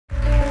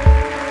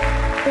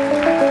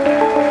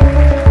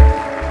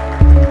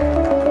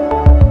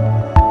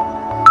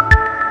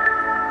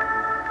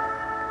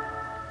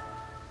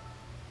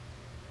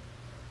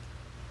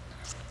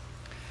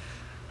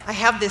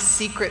have this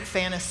secret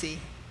fantasy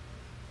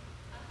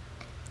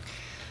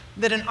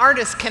that an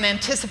artist can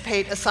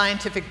anticipate a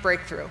scientific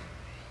breakthrough,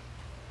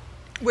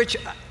 which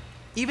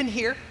even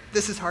here,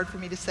 this is hard for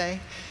me to say,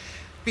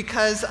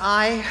 because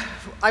I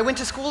went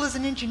to school as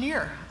an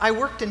engineer. I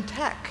worked in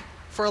tech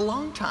for a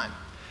long time,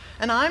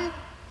 and I'm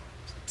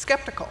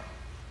skeptical.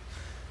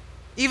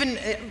 Even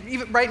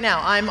right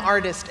now, I'm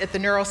artist at the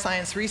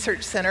Neuroscience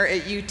Research Center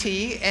at UT,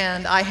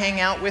 and I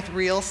hang out with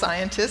real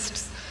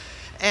scientists,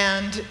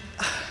 and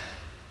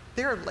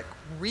they're like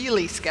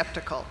really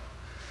skeptical.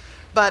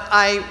 But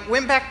I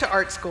went back to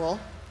art school.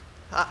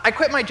 I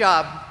quit my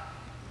job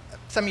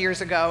some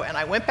years ago, and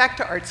I went back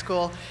to art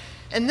school,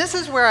 and this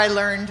is where I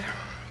learned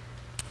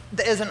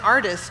that as an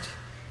artist,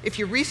 if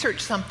you research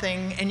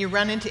something and you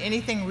run into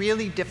anything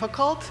really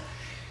difficult,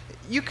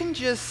 you can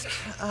just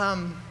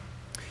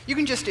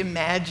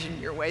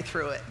imagine your way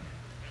through it,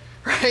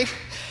 right?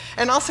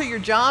 And also your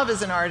job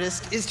as an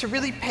artist is to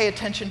really pay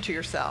attention to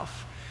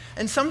yourself.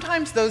 And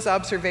sometimes those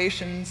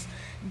observations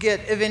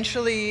get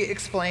eventually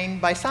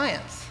explained by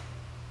science.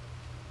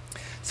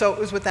 So it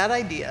was with that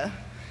idea.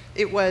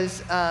 It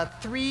was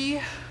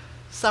 3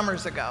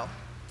 summers ago.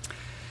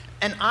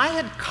 And I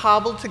had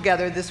cobbled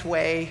together this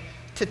way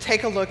to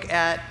take a look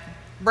at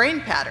brain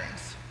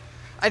patterns.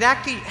 I'd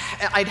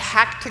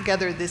hacked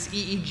together this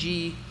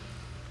EEG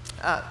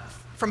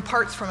from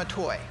parts from a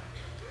toy.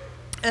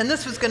 And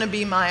this was going to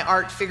be my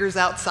art figures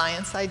out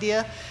science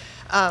idea.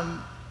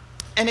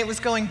 And it was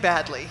going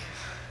badly.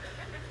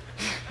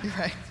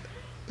 Right.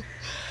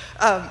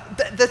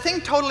 The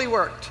thing totally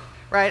worked,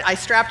 right? I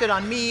strapped it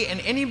on me and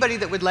anybody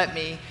that would let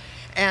me.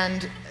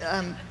 And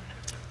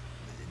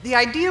the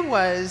idea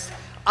was,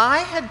 I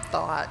had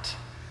thought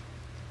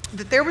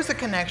that there was a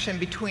connection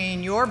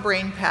between your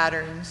brain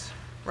patterns,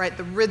 right,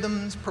 the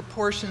rhythms,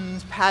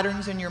 proportions,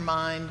 patterns in your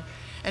mind,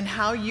 and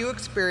how you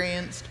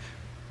experienced,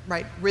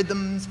 right,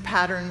 rhythms,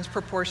 patterns,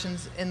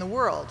 proportions in the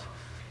world.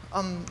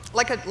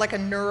 Like a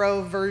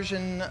neuro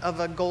version of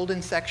a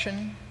golden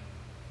section.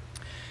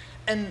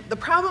 And the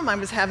problem I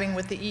was having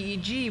with the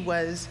EEG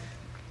was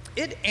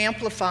it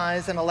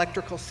amplifies an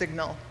electrical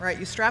signal, right?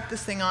 You strap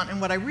this thing on,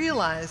 and what I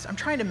realized, I'm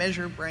trying to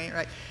measure brain,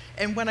 right?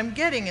 And what I'm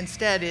getting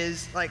instead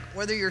is, like,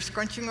 whether you're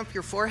scrunching up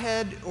your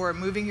forehead or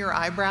moving your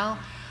eyebrow,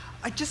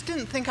 I just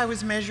didn't think I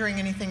was measuring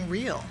anything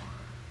real.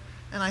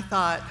 And I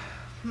thought,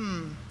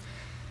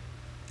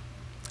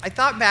 I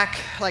thought back,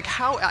 like,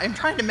 I'm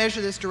trying to measure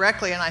this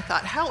directly, and I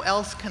thought, how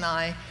else can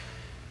I,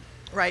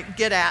 right,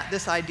 get at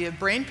this idea of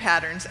brain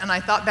patterns? And I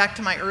thought back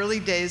to my early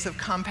days of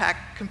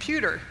compact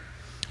computer.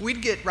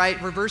 We'd get,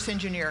 right, reverse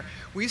engineer.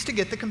 We used to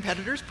get the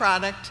competitor's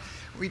product,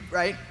 we'd,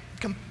 right,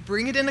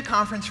 bring it in the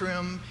conference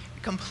room,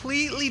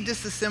 completely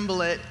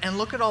disassemble it, and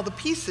look at all the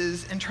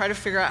pieces and try to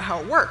figure out how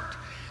it worked.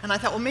 And I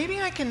thought, well,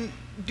 maybe I can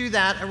do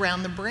that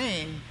around the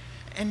brain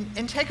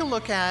and take a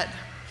look at,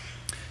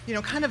 you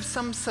know, kind of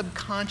some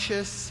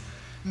subconscious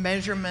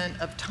measurement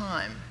of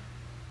time,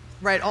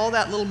 right? All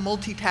that little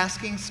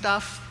multitasking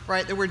stuff,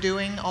 right, that we're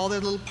doing, all the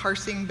little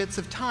parsing bits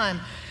of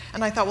time.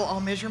 And I thought, well, I'll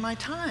measure my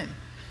time.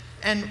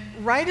 And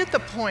right at the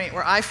point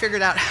where I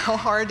figured out how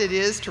hard it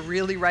is to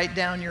really write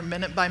down your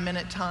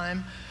minute-by-minute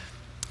time,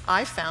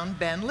 I found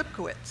Ben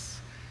Lipkowitz.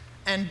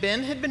 And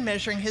Ben had been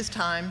measuring his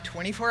time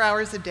 24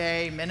 hours a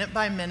day, minute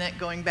by minute,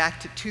 going back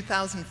to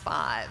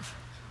 2005.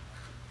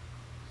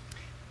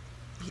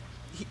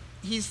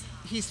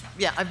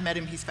 Yeah, I've met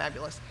him, he's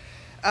fabulous.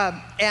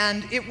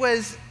 And it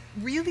was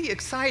really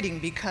exciting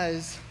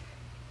because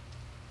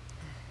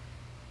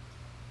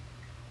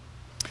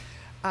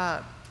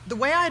the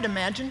way I had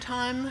imagined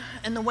time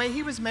and the way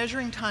he was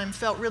measuring time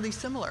felt really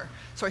similar.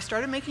 So I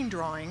started making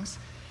drawings,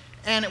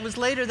 and it was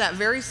later that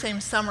very same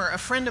summer, a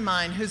friend of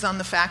mine who's on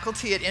the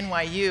faculty at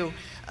NYU,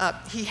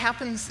 he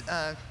happens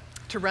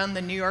to run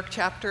the New York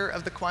chapter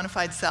of the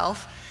Quantified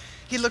Self.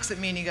 He looks at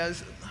me and he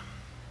goes,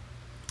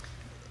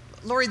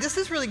 Laurie, this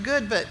is really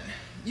good, but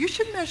you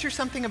should measure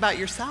something about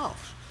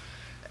yourself.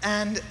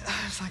 And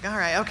I was like, all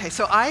right, okay.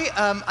 So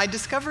I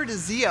discovered a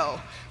Zeo,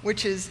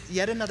 which is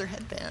yet another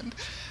headband.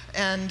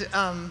 And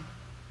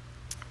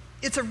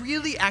it's a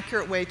really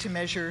accurate way to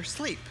measure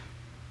sleep,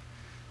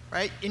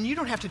 right? And you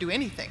don't have to do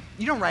anything.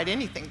 You don't write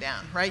anything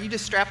down, right? You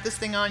just strap this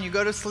thing on, you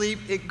go to sleep,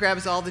 it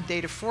grabs all the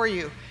data for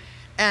you.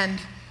 And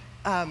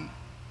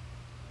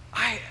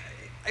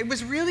it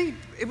was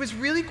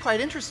really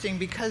quite interesting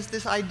because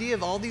this idea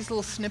of all these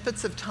little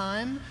snippets of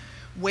time,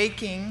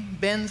 waking,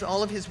 Ben's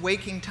all of his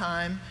waking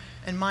time,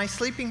 and my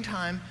sleeping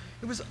time,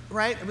 it was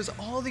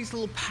all these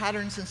little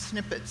patterns and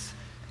snippets.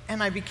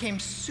 And I became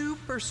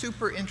super,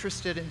 super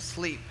interested in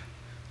sleep.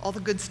 All the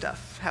good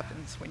stuff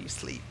happens when you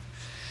sleep.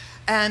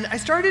 And I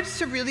started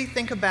to really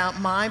think about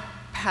my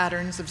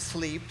patterns of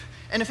sleep.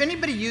 And if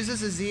anybody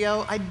uses a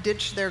Zeo, I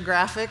ditch their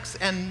graphics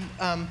and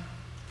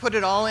put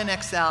it all in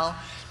Excel.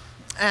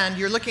 And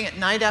you're looking at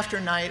night after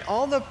night.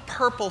 All the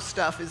purple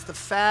stuff is the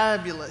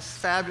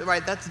fabulous,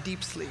 right? That's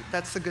deep sleep.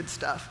 That's the good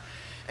stuff.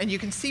 And you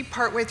can see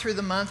partway through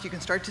the month, you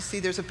can start to see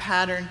there's a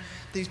pattern.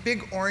 These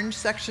big orange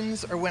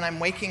sections are when I'm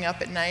waking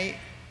up at night,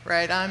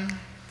 right? I'm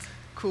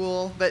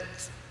cool, but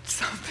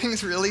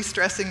something's really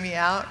stressing me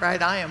out,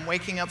 right? I am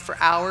waking up for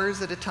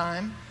hours at a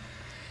time.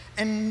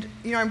 And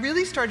I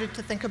really started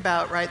to think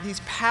about, right, these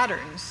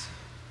patterns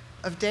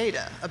of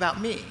data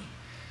about me.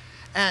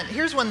 And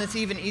here's one that's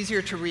even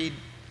easier to read.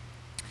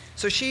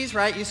 So she's,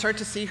 right, you start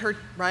to see her,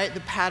 right,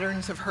 the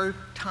patterns of her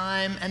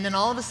time, and then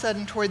all of a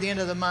sudden, toward the end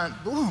of the month,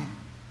 boom,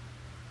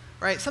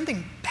 right,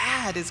 something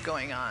bad is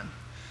going on,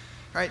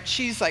 right?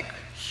 She's like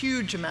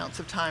huge amounts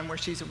of time where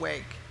she's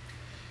awake.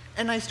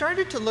 And I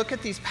started to look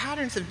at these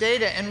patterns of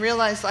data and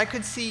realized I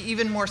could see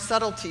even more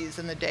subtleties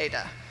in the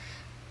data.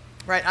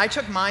 Right, I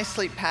took my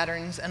sleep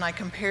patterns and I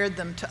compared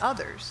them to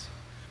others.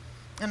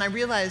 And I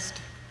realized,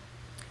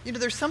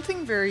 there's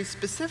something very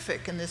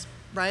specific in this,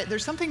 right?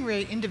 There's something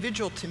very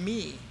individual to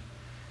me,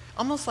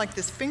 almost like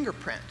this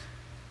fingerprint.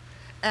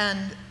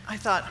 And I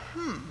thought,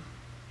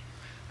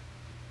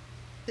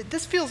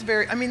 this feels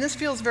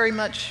very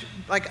much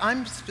like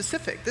I'm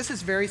specific. This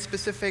is very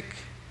specific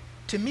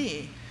to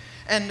me.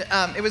 And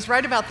it was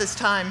right about this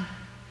time.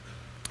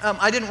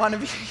 I didn't want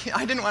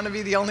to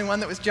be the only one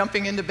that was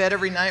jumping into bed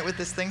every night with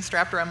this thing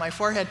strapped around my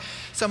forehead.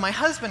 So my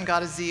husband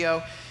got a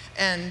Zeo,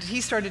 and he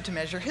started to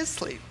measure his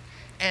sleep.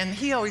 And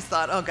he always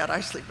thought, oh God,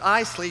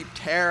 I sleep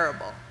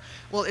terrible.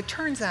 Well, it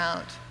turns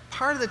out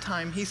part of the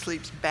time he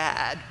sleeps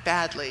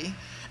badly,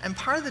 and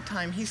part of the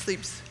time he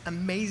sleeps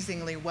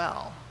amazingly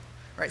well.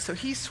 Right? So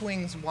he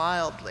swings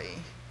wildly.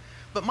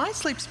 But my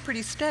sleep's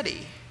pretty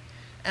steady.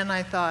 And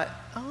I thought,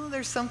 oh,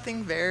 there's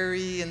something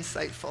very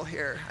insightful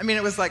here.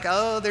 It was like,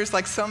 oh, there's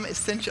like some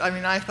essential,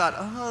 I thought,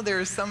 oh,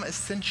 there's some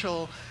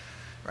essential,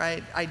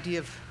 right, idea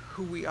of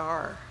who we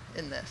are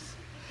in this.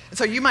 And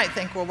so you might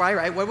think, well,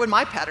 right, what would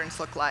my patterns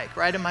look like,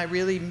 right? Am I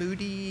really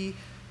moody,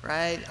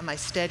 right? Am I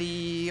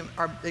steady?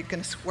 Are they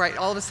going to, right?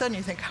 All of a sudden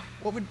you think,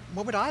 what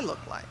would I look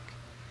like?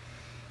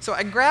 So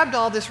I grabbed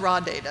all this raw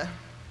data,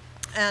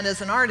 and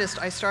as an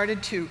artist, I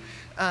started to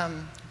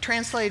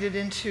translate it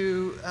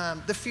into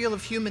the feel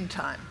of human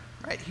time,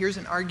 right? Here's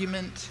an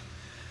argument,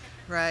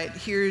 right?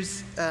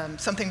 Here's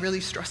something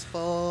really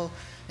stressful,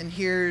 and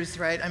here's,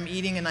 right, I'm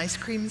eating an ice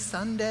cream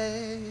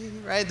sundae,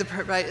 right?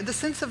 The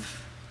sense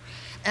of,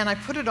 and I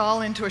put it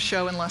all into a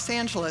show in Los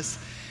Angeles,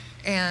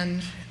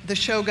 and the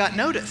show got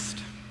noticed.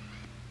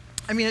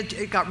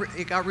 It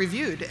got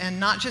reviewed, and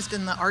not just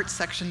in the art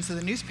sections of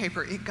the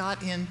newspaper, it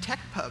got in tech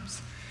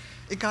pubs.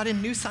 It got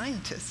in New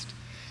Scientist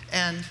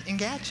and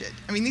Engadget.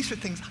 These are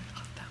things I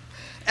love them.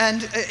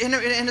 And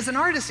as an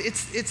artist,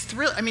 it's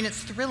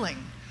thrilling.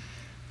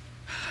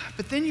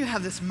 But then you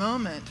have this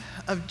moment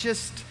of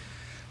just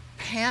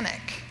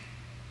panic.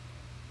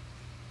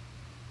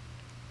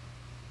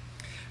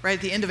 Right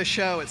at the end of a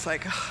show, it's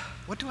like,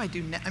 what do I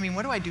do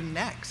what do I do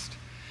next?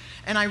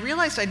 And I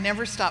realized I'd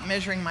never stopped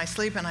measuring my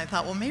sleep, and I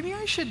thought, well, maybe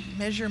I should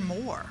measure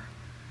more.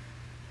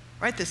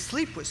 Right, the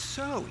sleep was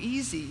so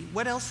easy.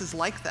 What else is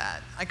like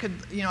that? I could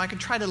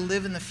try to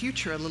live in the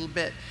future a little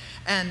bit.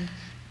 And,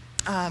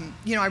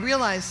 I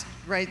realized,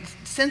 right,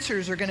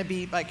 sensors are going to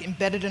be like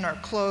embedded in our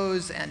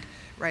clothes and,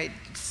 right,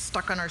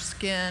 stuck on our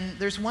skin.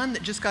 There's one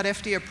that just got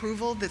FDA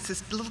approval that's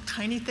this little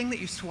tiny thing that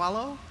you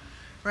swallow,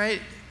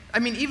 right?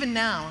 Even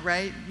now,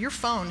 right, your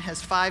phone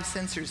has 5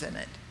 sensors in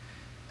it.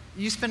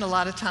 You spend a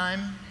lot of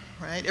time,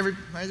 right?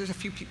 There's a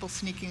few people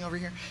sneaking over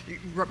here,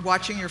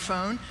 watching your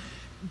phone.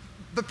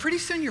 But pretty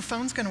soon your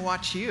phone's going to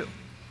watch you.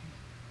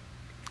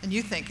 And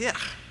you think, no.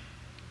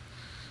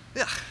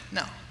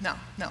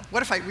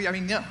 What if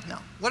no.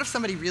 What if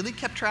somebody really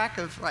kept track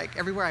of like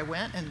everywhere I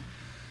went and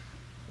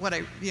what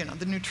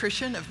the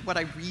nutrition of what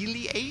I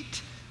really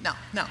ate? No.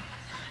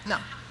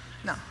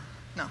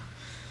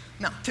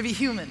 To be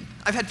human,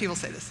 I've had people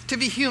say this, to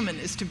be human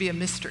is to be a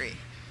mystery.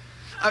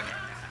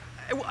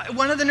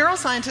 One of the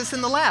neuroscientists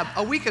in the lab,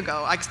 a week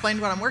ago, I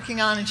explained what I'm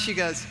working on, and she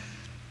goes,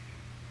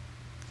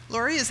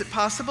 Laurie, is it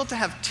possible to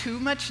have too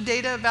much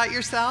data about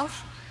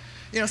yourself?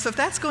 So if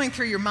that's going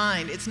through your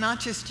mind, it's not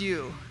just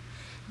you.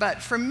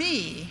 But for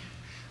me,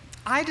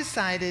 I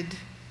decided,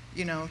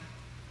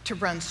 to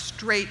run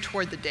straight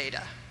toward the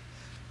data.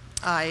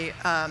 I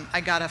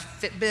got a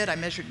Fitbit, I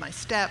measured my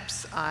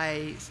steps,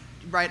 I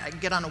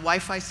get on a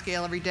Wi-Fi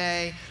scale every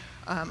day,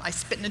 I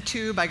spit in a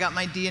tube, I got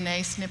my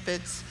DNA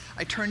snippets,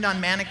 I turned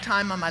on Manic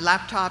Time on my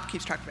laptop,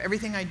 keeps track of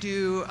everything I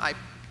do, I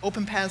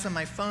open paths on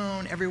my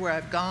phone everywhere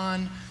I've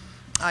gone.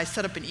 I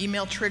set up an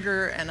email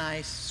trigger, and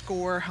I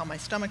score how my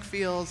stomach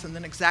feels, and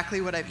then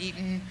exactly what I've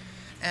eaten.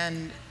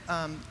 And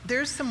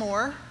there's some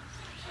more.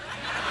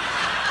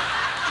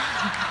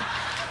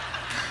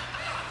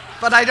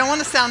 But I don't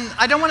want to sound.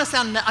 I don't want to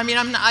sound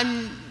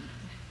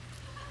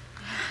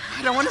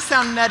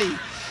nutty.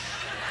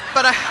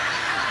 But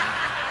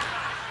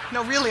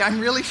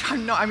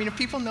if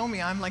people know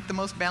me, I'm like the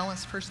most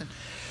balanced person.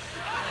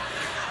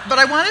 But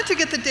I wanted to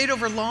get the data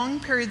over long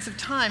periods of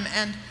time,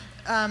 and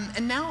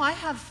now I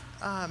have.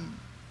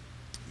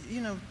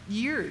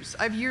 Years.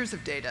 I have years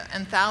of data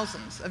and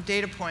thousands of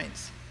data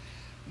points.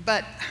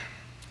 But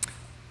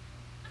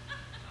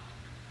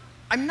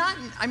I'm not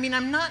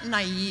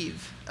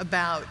naive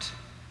about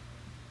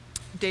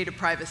data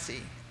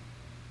privacy.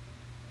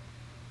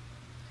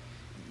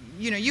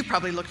 you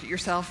probably looked at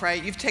yourself,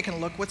 right? You've taken a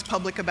look, what's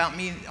public about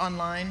me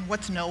online,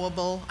 what's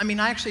knowable. I mean,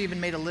 I actually even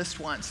made a list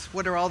once.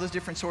 What are all those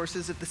different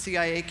sources? If the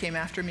CIA came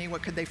after me,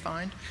 what could they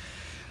find?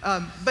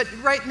 But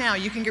right now,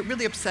 you can get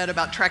really upset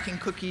about tracking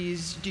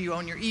cookies. Do you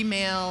own your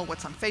email?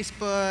 What's on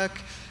Facebook?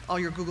 All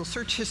your Google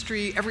search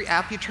history. Every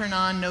app you turn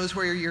on knows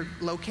where you're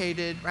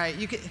located, right?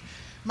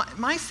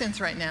 My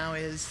sense right now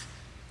is,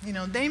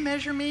 they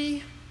measure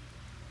me,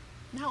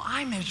 now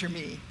I measure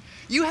me.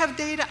 You have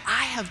data,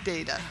 I have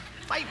data.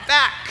 Fight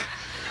back.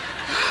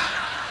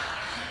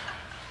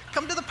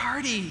 Come to the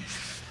party.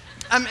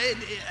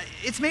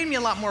 It's made me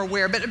a lot more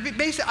aware, but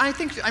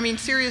basically,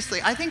 seriously,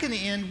 I think in the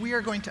end, we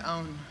are going to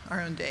own our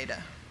own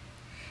data.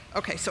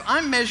 Okay, so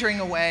I'm measuring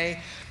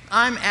away,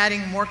 I'm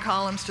adding more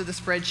columns to the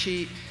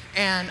spreadsheet,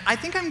 and I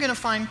think I'm gonna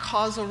find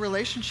causal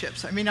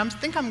relationships. I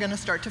think I'm gonna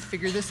start to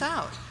figure this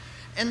out.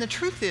 And the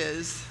truth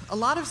is, a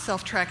lot of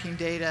self-tracking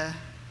data,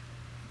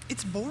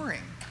 it's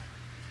boring.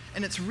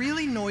 And it's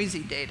really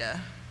noisy data,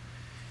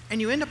 and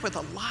you end up with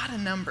a lot of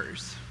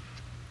numbers.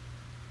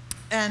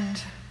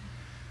 And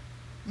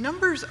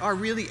numbers are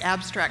really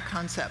abstract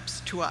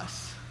concepts to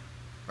us,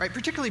 right?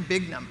 Particularly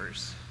big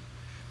numbers.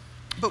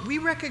 But we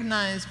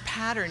recognize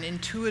pattern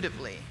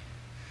intuitively.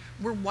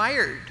 We're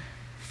wired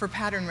for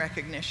pattern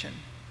recognition.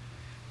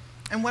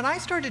 And what I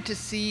started to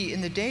see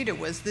in the data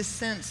was this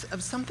sense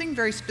of something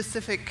very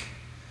specific,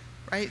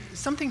 right?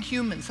 Something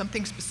human,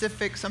 something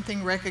specific,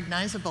 something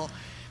recognizable.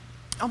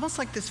 Almost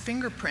like this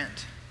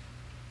fingerprint.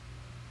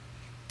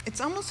 It's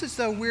almost as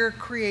though we're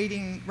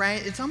creating,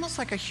 right? It's almost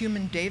like a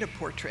human data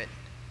portrait.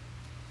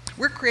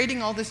 We're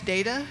creating all this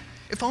data,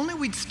 if only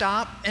we'd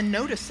stop and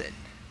notice it.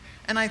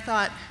 And I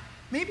thought,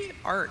 maybe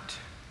art,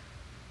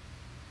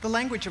 the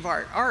language of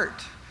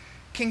art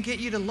can get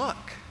you to look.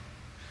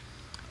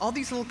 All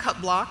these little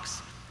cut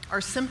blocks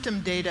are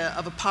symptom data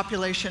of a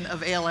population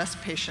of ALS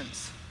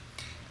patients.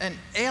 And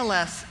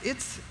ALS,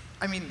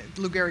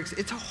 Lou Gehrig's,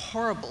 it's a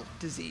horrible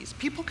disease.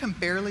 People can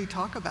barely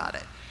talk about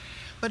it.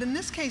 But in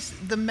this case,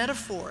 the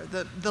metaphor,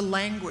 the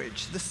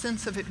language, the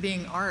sense of it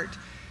being art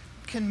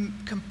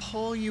can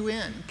pull you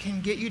in,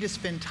 can get you to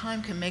spend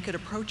time, can make it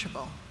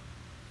approachable.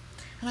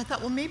 And I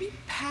thought, well, maybe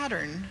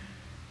pattern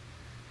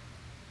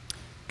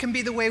can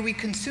be the way we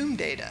consume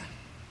data.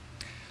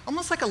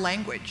 Almost like a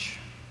language,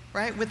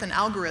 right? With an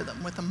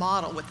algorithm, with a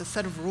model, with a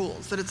set of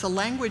rules, that it's a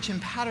language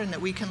and pattern that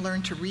we can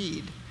learn to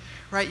read.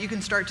 Right, you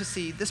can start to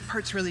see this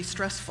part's really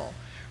stressful,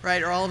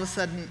 right? Or all of a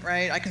sudden,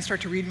 right, I can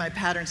start to read my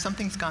pattern,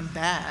 something's gone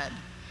bad.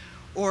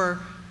 Or,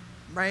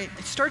 right,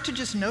 start to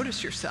just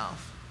notice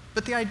yourself.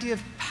 But the idea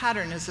of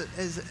pattern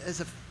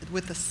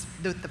with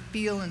the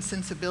feel and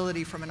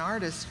sensibility from an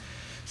artist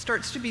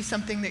starts to be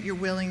something that you're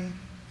willing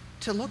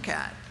to look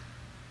at.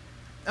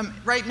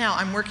 Right now,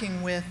 I'm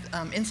working with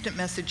instant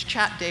message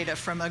chat data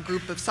from a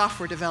group of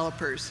software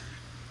developers.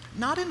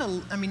 Not in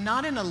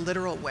a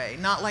literal way,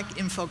 not like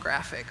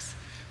infographics,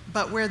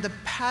 but where the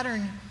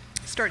pattern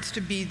starts to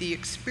be the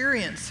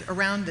experience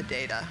around the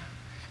data,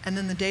 and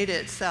then the data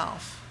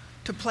itself,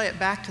 to play it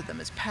back to them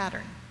as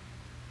pattern.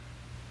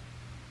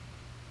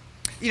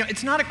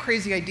 It's not a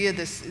crazy idea,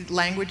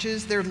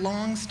 languages, they're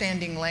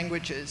long-standing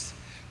languages.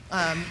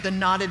 The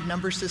knotted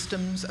number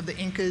systems of the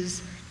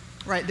Incas,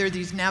 right? They're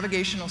these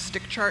navigational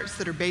stick charts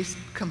that are based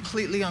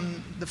completely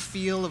on the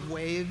feel of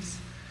waves.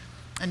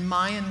 And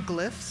Mayan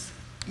glyphs,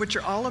 which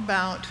are all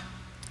about,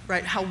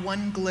 right, how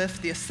one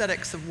glyph, the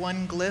aesthetics of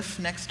one glyph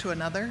next to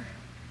another.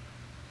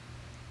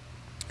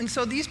 And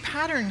so these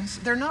patterns,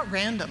 they're not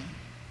random.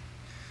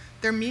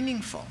 They're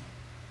meaningful.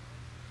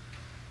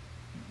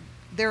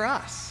 They're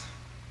us.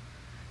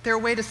 They're a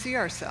way to see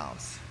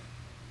ourselves.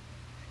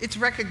 It's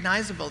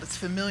recognizable, it's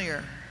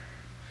familiar.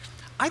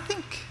 I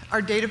think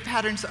our data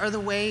patterns are the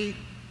way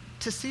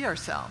to see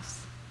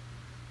ourselves,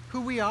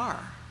 who we are.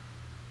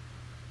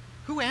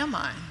 Who am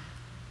I?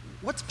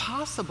 What's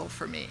possible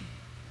for me?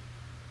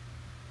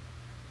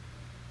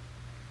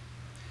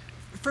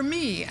 For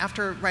me,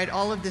 after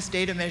all of this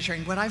data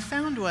measuring, what I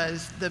found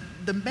was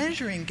the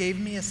measuring gave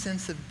me a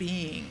sense of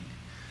being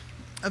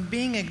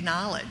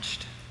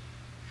acknowledged,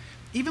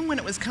 even when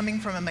it was coming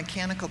from a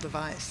mechanical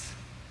device.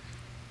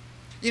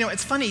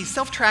 It's funny,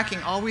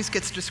 self-tracking always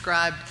gets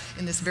described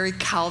in this very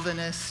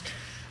Calvinist,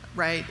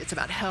 right? It's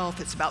about health,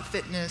 it's about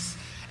fitness,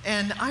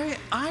 and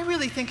I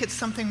really think it's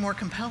something more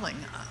compelling.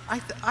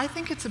 I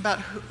think it's about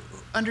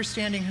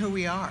understanding who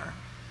we are.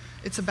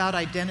 It's about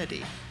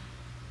identity.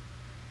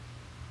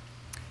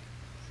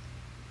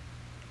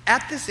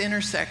 At this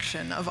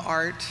intersection of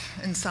art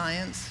and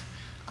science,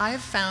 I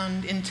have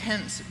found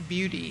intense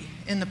beauty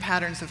in the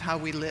patterns of how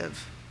we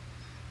live,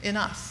 in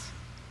us.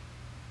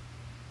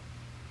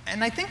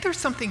 And I think there's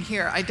something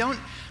here.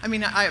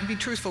 I'll be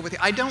truthful with you,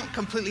 I don't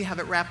completely have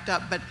it wrapped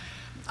up, but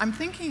I'm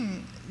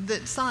thinking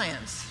that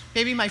science,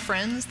 maybe my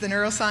friends, the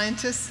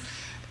neuroscientists,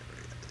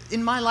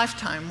 in my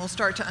lifetime will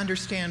start to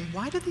understand,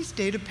 why do these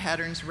data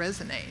patterns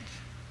resonate?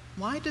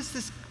 Why does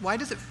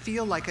it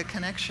feel like a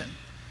connection?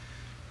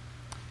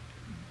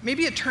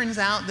 Maybe it turns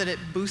out that it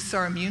boosts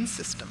our immune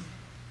system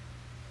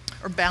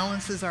or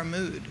balances our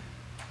mood.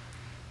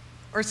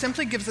 or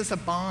simply gives us a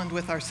bond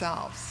with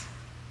ourselves.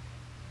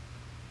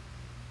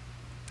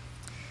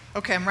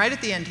 Okay, I'm right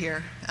at the end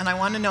here, and I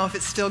want to know if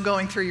it's still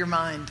going through your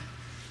mind.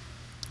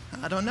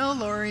 I don't know,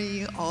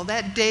 Laurie, all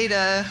that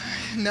data,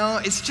 no,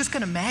 it's just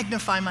going to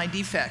magnify my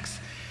defects.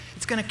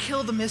 It's going to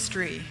kill the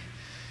mystery.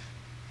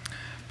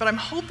 But I'm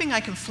hoping I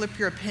can flip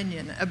your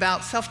opinion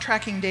about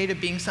self-tracking data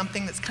being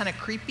something that's kind of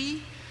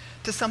creepy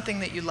to something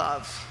that you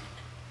love.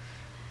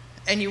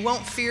 And you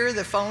won't fear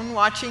the phone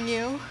watching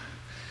you,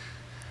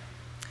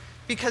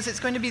 because it's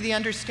going to be the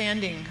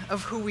understanding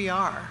of who we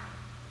are.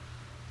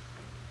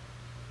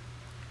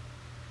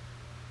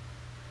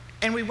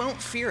 And we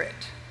won't fear it.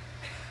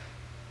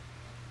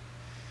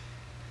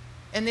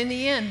 And in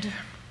the end,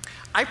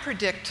 I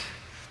predict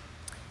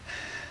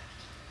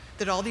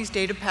that all these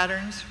data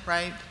patterns,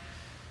 right,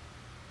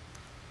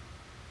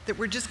 that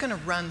we're just going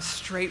to run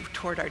straight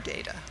toward our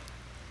data.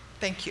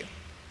 Thank you.